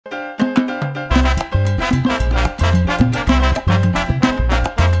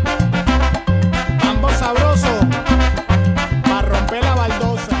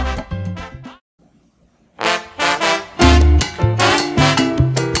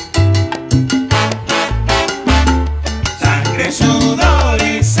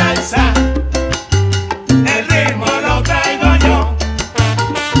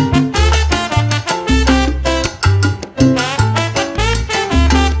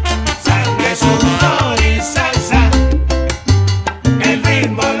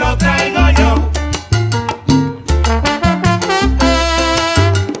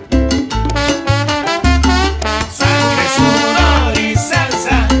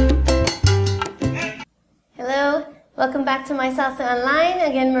welcome back to My Salsa Online.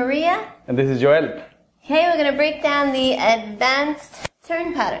 Again, Maria. And this is Joel. Hey, we're going to break down the advanced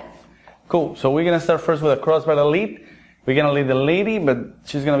turn pattern. Cool. So we're going to start first with a crossbody lead. We're going to lead the lady, but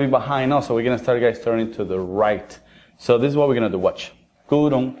she's going to be behind us. So we're going to start, guys, turning to the right. So this is what we're going to do. Watch.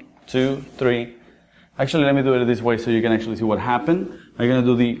 1, 2, 3. Actually, let me do it this way so you can actually see what happened. I'm going to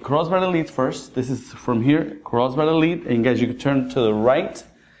do the crossbody lead first. This is from here, crossbody lead. And guys, you can turn to the right.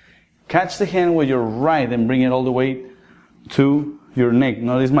 Catch the hand with your right and bring it all the way to your neck.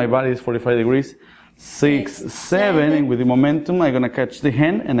 Notice my body is 45 degrees. 6, 7. And with the momentum, I'm going to catch the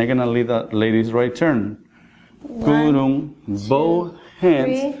hand and I'm going to lead the lady's right turn. 1, both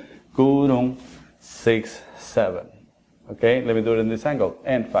hands. 6, 7. Okay, let me do it in this angle.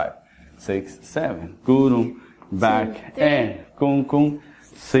 And 5, 6, 7. Back and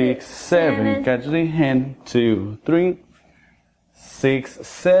 6, 7. Catch the hand. 2, 3, 6,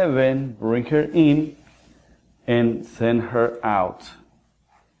 7. Bring her in and send her out.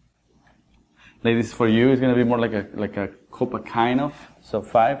 Ladies, for you, it's gonna be more like a Copa kind of. So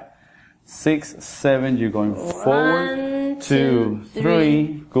 5, 6, 7. You're going forward. 2,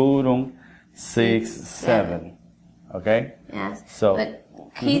 3. 6, 7. Okay? Yes. So, but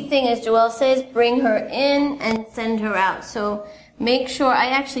key thing is, Joel says, bring her in and send her out. So make sure, I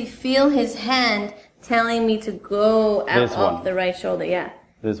actually feel his hand telling me to go out off the right shoulder. Yeah.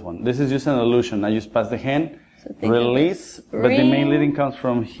 This one. This is just an illusion. I just pass the hand, so release, but the main leading comes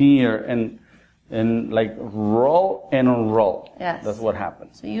from here and like roll and unroll. Yes. That's what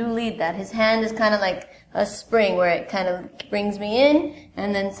happens. So you lead that. His hand is kind of like a spring where it kind of brings me in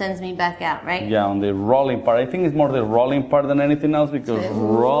and then sends me back out, right? Yeah, on the rolling part. I think it's more the rolling part than anything else because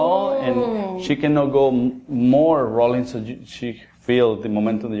roll and she cannot go more rolling so she feels the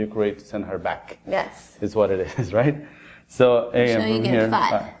momentum that you create to send her back. Yes. Is what it is, right? So again, so from here,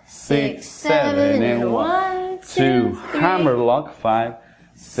 5, 6, 7, and 1, 2, hammer lock, 5,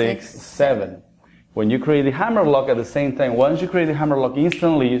 6, 7. When you create the hammer lock at the same time, once you create the hammer lock,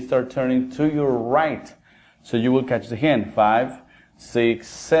 instantly you start turning to your right. So you will catch the hand. 5, 6,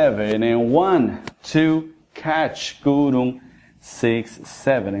 7, and 1, 2, catch. 6,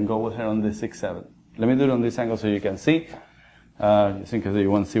 7, and go with her on the 6, 7. Let me do it on this angle so you can see. Just in case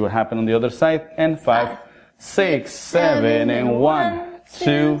you want to see what happened on the other side. And 5, 6, 7, and 1,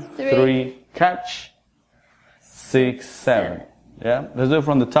 2, 3, catch. 6, 7. Yeah, let's do it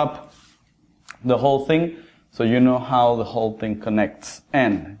from the top, the whole thing, so you know how the whole thing connects.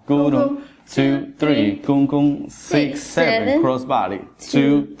 And 2, 3, 6, 7, cross body.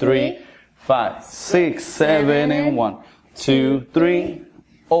 2, 3, 5, 6, 7, and 1, 2, 3,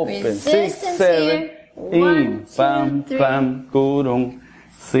 open. 6, 7, in, bam, bam,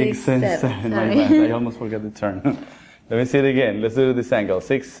 6 and 7. My bad, I almost forgot the turn. Let me see it again. Let's do this angle.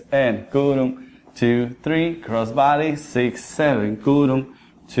 6 and 2, 3, cross body. 6, 7,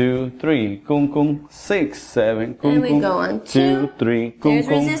 2, 3, 6, 7, and we go on 2, 3, there's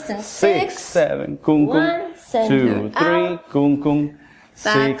resistance. 6, 7, 1, 2, 3,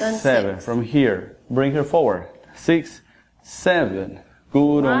 6, 7. From here, bring her forward. 6, 7,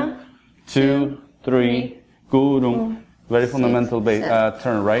 2, 3, very fundamental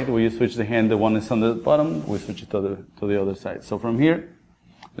turn, right? We switch the hand, the one is on the bottom, we switch it to the other side. So from here,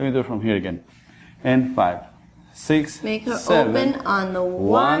 let me do it from here again. And 5, 6, make her 7, open on the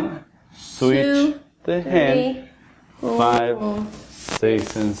 1, switch 2, the hand, 5,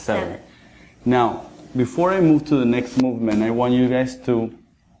 6, and 7. Now, before I move to the next movement, I want you guys to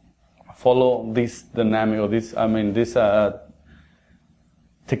follow this dynamic, or this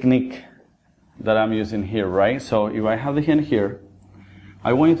technique that I'm using here, right? So if I have the hand here,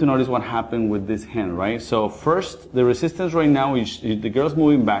 I want you to notice what happened with this hand, right? So first, the resistance right now is the girl's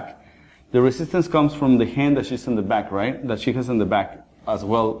moving back. The resistance comes from the hand that she's in the back, right? That she has in the back as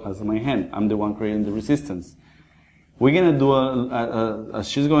well as my hand. I'm the one creating the resistance. We're gonna do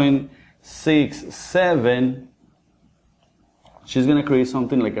she's going 6, 7. She's gonna create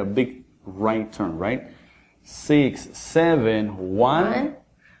something like a big right turn, right? 6, 7, 1.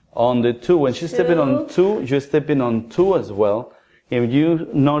 On the 2, when she's stepping on 2, you're stepping on 2 as well. If you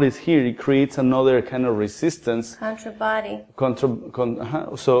notice here, it creates another kind of resistance. Contra body.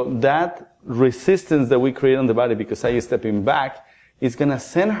 So that resistance that we create on the body, because I am stepping back, is going to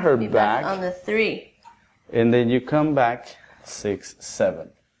send her back on the 3. And then you come back 6,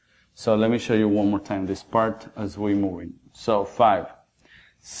 7. So let me show you one more time this part as we're moving. So 5,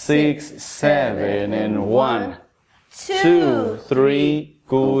 6, 7, and 1, 2, 3,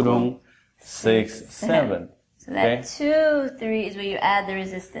 6, 7. So that 2, 3 is where you add the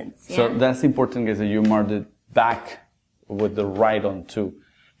resistance. Yeah? So that's important, guys, that you mark it back with the right on 2.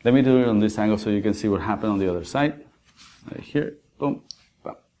 Let me do it on this angle so you can see what happened on the other side. Right here, boom,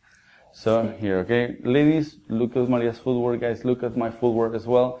 bam. So here, okay, ladies, look at Maria's footwork, guys, look at my footwork as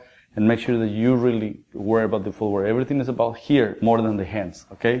well, and make sure that you really worry about the footwork. Everything is about here more than the hands,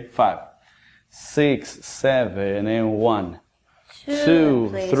 okay? 5, 6, 7, and 1, 2,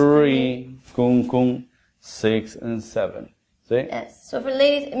 3, kung kung, 6 and 7. See? Yes. So for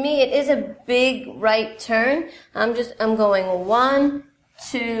ladies, me, it is a big right turn. I'm going 1,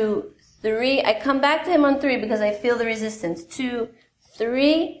 2, 3. I come back to him on 3 because I feel the resistance. 2,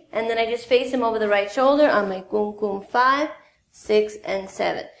 3, and then I just face him over the right shoulder on my kung kung. 5, 6, and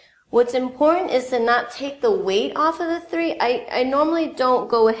 7. What's important is to not take the weight off of the 3. I normally don't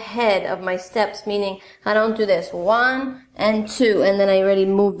go ahead of my steps, meaning I don't do this 1 and 2, and then I already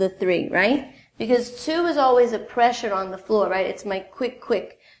move the 3, right? Because 2 is always a pressure on the floor, right? It's my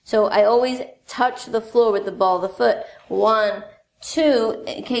quick. So I always touch the floor with the ball of the foot. 1, 2,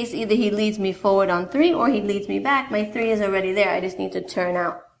 in case either he leads me forward on 3 or he leads me back. My 3 is already there. I just need to turn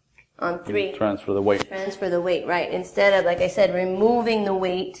out on 3. Transfer the weight. Transfer the weight, right? Instead of, like I said, removing the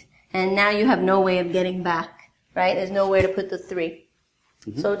weight, and now you have no way of getting back, right? There's nowhere to put the 3.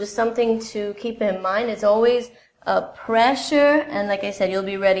 So just something to keep in mind. It's always a pressure, and like I said, you'll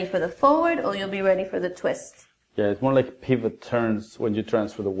be ready for the forward or you'll be ready for the twist. Yeah, it's more like pivot turns when you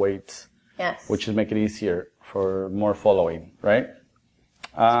transfer the weight. Yes. Which is make it easier for more following, right?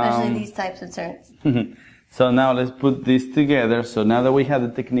 Especially these types of turns. So now let's put this together. So now that we have the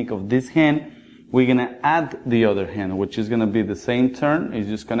technique of this hand, we're going to add the other hand, which is going to be the same turn. It's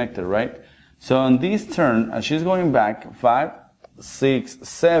just connected, right? So on this turn, as she's going back, 5, 6,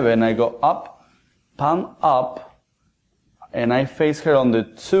 7, I go up, palm up, and I face her on the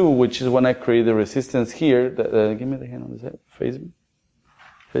 2, which is when I create the resistance here. Give me the hand on the side. Face me.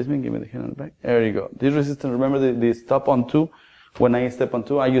 Face me. Give me the hand on the back. There you go. This resistance, remember the stop on 2? When I step on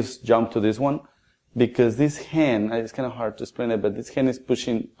 2, I just jump to this one. Because this hand, it's kind of hard to explain it, but this hand is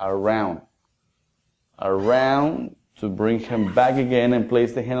pushing around to bring him back again and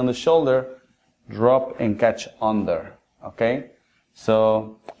place the hand on the shoulder, drop and catch under, okay?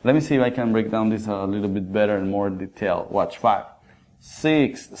 So let me see if I can break down this a little bit better and more detail. Watch, 5,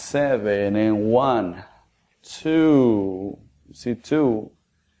 6, 7, and 1, 2, see 2,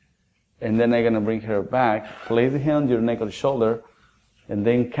 and then I'm gonna bring her back, place the hand on your neck or shoulder, and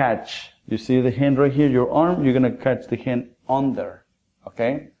then catch. You see the hand right here, your arm, you're gonna catch the hand under,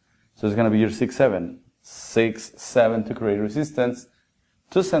 okay? So it's gonna be your 6, 7. 6, 7 to create resistance,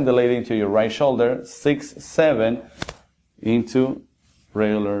 to send the lady into your right shoulder, 6, 7 into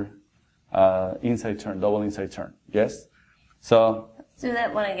regular inside turn, double inside turn. Yes? So let's do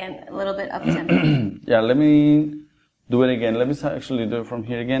that one again, a little bit up tempo. Yeah, let me do it again. Let me actually do it from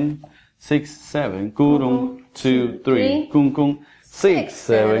here again. 6, 7, kurung, 2, 3, kung kung, 6,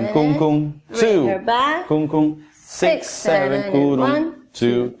 7, kung kung, 2, kung kung, 6, 7, kurung,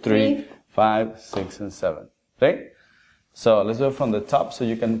 2, 3, 5, 6, and 7. Okay? So let's do it from the top so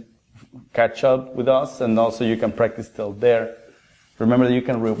you can catch up with us, and also you can practice till there. Remember that you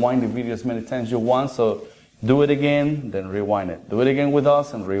can rewind the video as many times as you want, so do it again, then rewind it. Do it again with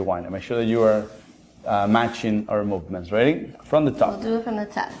us and rewind it. Make sure that you are matching our movements. Ready? From the top. We'll do it from the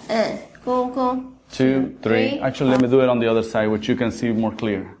top. Kung kung. 2, 3. Actually, let me do it on the other side, which you can see more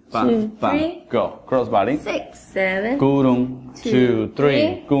clear. Bam, 2, bam. 3. Go. Cross body. 6, 7. Kurung, 2,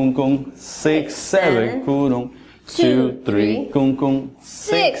 3. Kung kung. 6, 7. Kurung, 2, 3. Kung kung.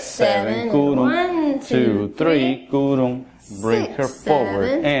 6, 7. Kurung, 2, 3. Kurung. Bring her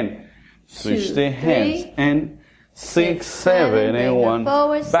forward and switch the hands. And 6, 7, and 1.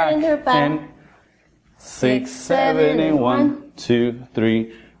 Back and 6, 7, and 1, 2,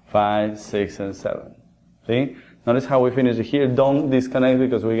 3, 5, 6, and 7. See? Notice how we finish it here. Don't disconnect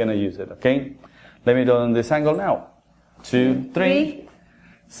because we're going to use it, okay? Let me do it on this angle now. 2, 3,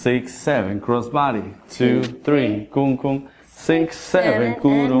 6, 7, cross body. 2, 3, kung kung. 6, 7,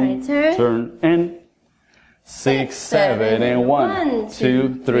 kurung, turn and 6, 7, and 1,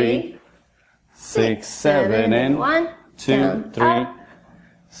 2, 3, 6, 7, and 1, 2, 3,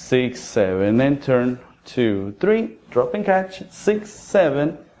 6, 7, and turn, 2, 3, drop and catch, 6,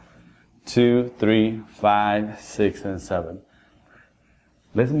 7, 2, 3, 5, 6, and 7.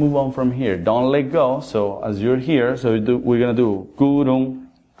 Let's move on from here. Don't let go. So as you're here, we're gonna do kurung,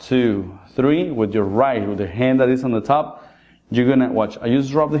 2, 3 with your right, with the hand that is on the top. You're gonna watch. I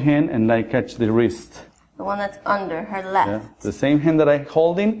just drop the hand and I catch the wrist. The one that's under her left. Yeah. The same hand that I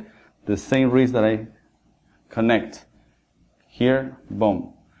hold in, the same wrist that I connect. Here,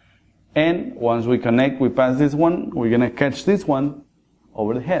 boom. And once we connect, we pass this one, we're gonna catch this one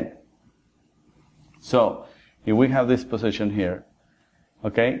over the head. So, if we have this position here,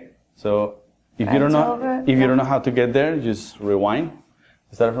 okay? So, If you don't know how to get there, just rewind.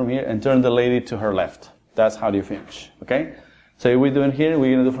 Start from here and turn the lady to her left. That's how you finish. Okay? So if we're doing here,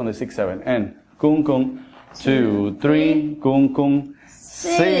 we're gonna do from the 6, 7, and kung kung, 2, 3, kung kung,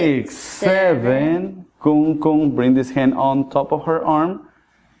 6, 7, kung kung. Bring this hand on top of her arm,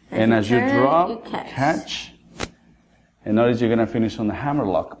 and as you drop, you catch. And notice you're gonna finish on the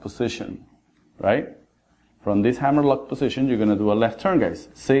hammerlock position, right? From this hammerlock position, you're gonna do a left turn, guys.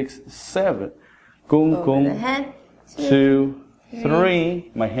 6, 7, kung kung, 2,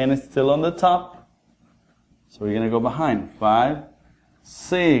 3. My hand is still on the top, so we're gonna go behind. 5,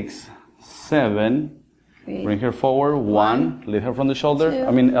 6, 7. Bring her forward. 1. Lift her from the shoulder.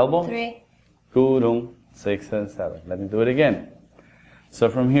 2, elbow. 3. Gurung. 6 and 7. Let me do it again. So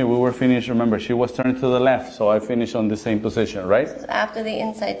from here we were finished. Remember, she was turned to the left, so I finished on the same position, right? This is after the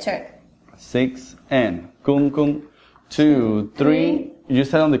inside turn. 6 and kung kung. 2, 3. You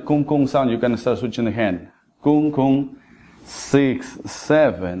start on the kung kung sound. You can start switching the hand. Kung kung. 6,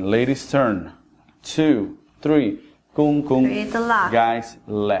 7. Ladies turn. 2, 3. Kung kung. Create the lock. Guys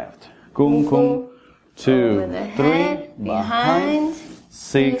left. Kung kung. 2, 3. Behind.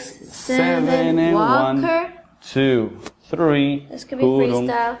 6, 7 and 1. 2, 3. This could be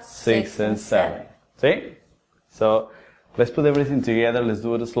freestyle. 6 and 7. See? So let's put everything together. Let's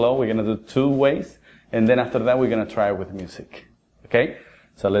do it slow. We're gonna do 2 ways, and then after that we're gonna try it with music. Okay?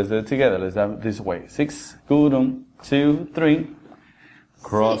 So let's do it together. Let's do it this way. 6, gurung, 2, 3.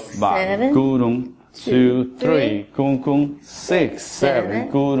 Cross body. Gurung, 2, 3. Kung kung. 6,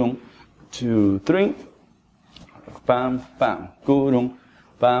 7. Gurung, 2, 3. Bam, bam. Gurung,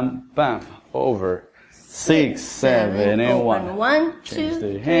 bam, bam. Over. 6, 7 and 1. 1, 2, Change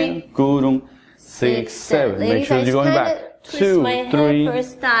the 3. hand. Gurung, 6, 7. Make sure you're going back. 2, 3. For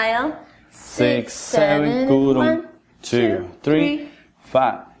style. 6, 7. Gurung, 2, 3.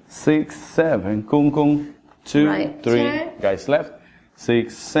 5, 6, 7. Kung kung. 2, 3. Guys left.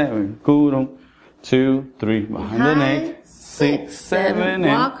 6, 7. Gurung, 2, 3. Behind the neck. 6, 7 and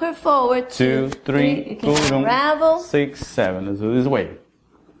walk her forward. 2, 3. You can unravel. 6, 7. Let's do this way.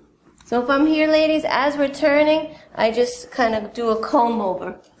 So from here, ladies, as we're turning, I just kind of do a comb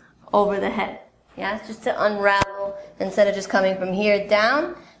over the head. Yeah, just to unravel instead of just coming from here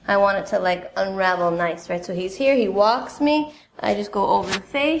down. I want it to like unravel nice, right? So he's here, he walks me. I just go over the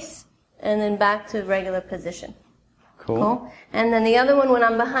face and then back to regular position. Cool. And then the other one, when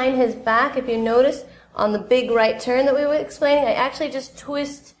I'm behind his back, if you notice on the big right turn that we were explaining, I actually just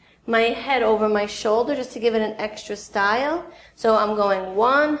twist my head over my shoulder just to give it an extra style. So I'm going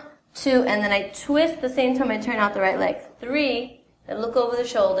 1, 2, and then I twist the same time I turn out the right leg. 3, I look over the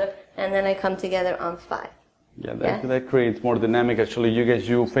shoulder, and then I come together on 5. Yeah, that creates more dynamic. Actually,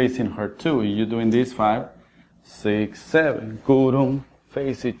 you facing her too. You doing this 5, 6, 7, gurung,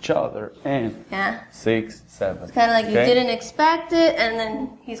 face each other, and 6, 7. It's kind of like you didn't expect it, and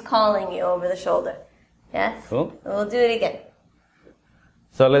then he's calling you over the shoulder. Yes? Cool. So we'll do it again.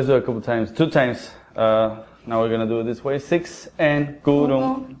 So let's do it a couple times. 2 times. Now we're going to do it this way. 6 and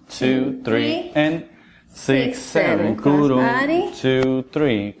gurung, 2, 3, and 6, 7, gurung, 2,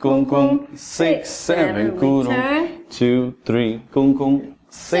 3, kung kung, 6, 7, gurung, 2, 3, kung kung,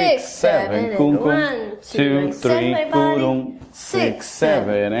 6, 7, kung kung, 2, 3, gurung, 6,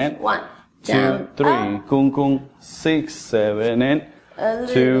 7, and 1, 2, 3, kung kung, 6, 7, and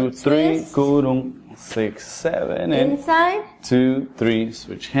 2, 3, gurung, 6, 7, and inside, 2, 3,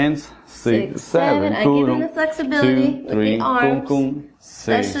 switch hands, 6, 7, I give him the flexibility 2, 3, with the arms, kung,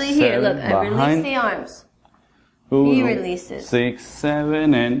 6, especially here. Look, I release the arms. He releases. 6,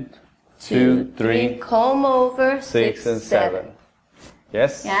 7, and 2, 3, comb over, 6 and 7.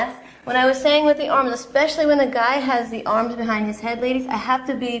 Yes? Yes. When I was saying with the arms, especially when the guy has the arms behind his head, ladies, I have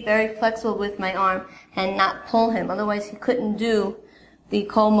to be very flexible with my arm and not pull him. Otherwise, he couldn't do the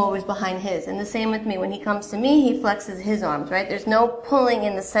comb overs behind his. And the same with me. When he comes to me, he flexes his arms, right? There's no pulling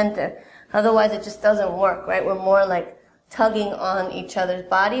in the center. Otherwise, it just doesn't work, right? We're more like tugging on each other's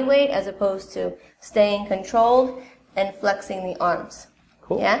body weight as opposed to staying controlled and flexing the arms.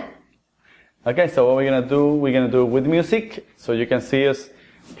 Cool. Yeah? Okay, so what we're going to do it with music. So you can see us.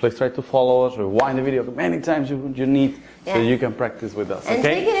 Please try to follow us. Rewind the video many times you need so you can practice with us. And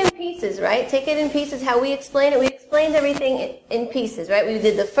take it in pieces, right? Take it in pieces how we explain it. We explained everything in pieces, right? We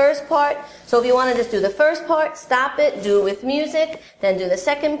did the first part. So if you want to just do the first part, stop it, do it with music. Then do the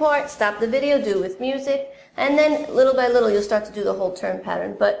second part, stop the video, do it with music. And then little by little, you'll start to do the whole turn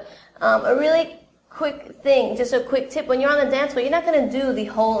pattern. But a really quick thing, just a quick tip. When you're on the dance floor, you're not going to do the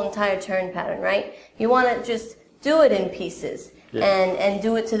whole entire turn pattern, right? You want to just do it in pieces. Yeah. And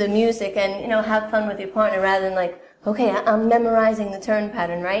do it to the music and, have fun with your partner rather than like okay, I'm memorizing the turn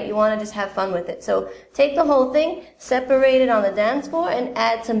pattern, right? You want to just have fun with it. So take the whole thing, separate it on the dance floor, and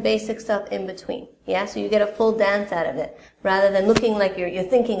add some basic stuff in between. Yeah, so you get a full dance out of it, rather than looking like you're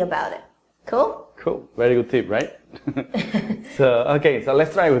thinking about it. Cool? Cool. Very good tip, right? Okay, so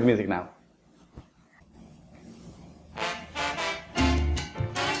let's try it with music now.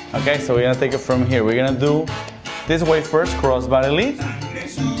 Okay, so we're gonna take it from here. We're gonna do this way first, cross body lead.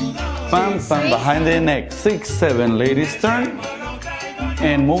 Bam, bam, behind the neck. 6, 7, ladies turn.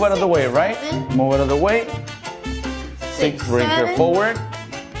 And move out of the way, right? Move out of the way. 6, bring her forward.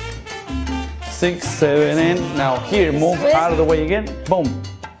 6, 7, and now here, move out of the way again. Boom.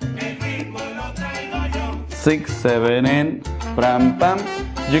 6, 7, and bam, bam.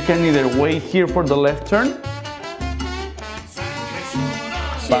 You can either wait here for the left turn.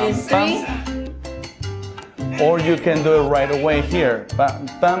 Bam, bam. Or you can do it right away here. Bam,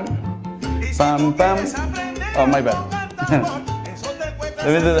 bam, bam, bam. Oh, my bad. Let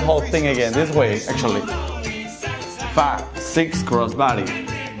me do the whole thing again. This way, actually. 5, 6, cross body.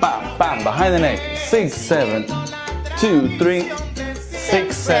 Bam, bam, behind the neck. 6, 7, 2, 3.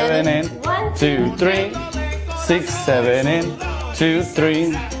 6, 7, and 2, 3. 6, 7, and 2,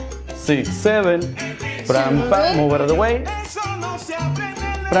 3. 6, 7. Bam, bam. Move out of the way.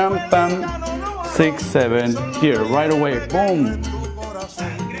 Bam, bam. 6, 7. Here, right away. Boom.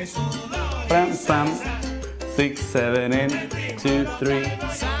 Bam, bam. 6, 7, and 2, 3.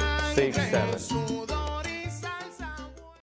 6, 7.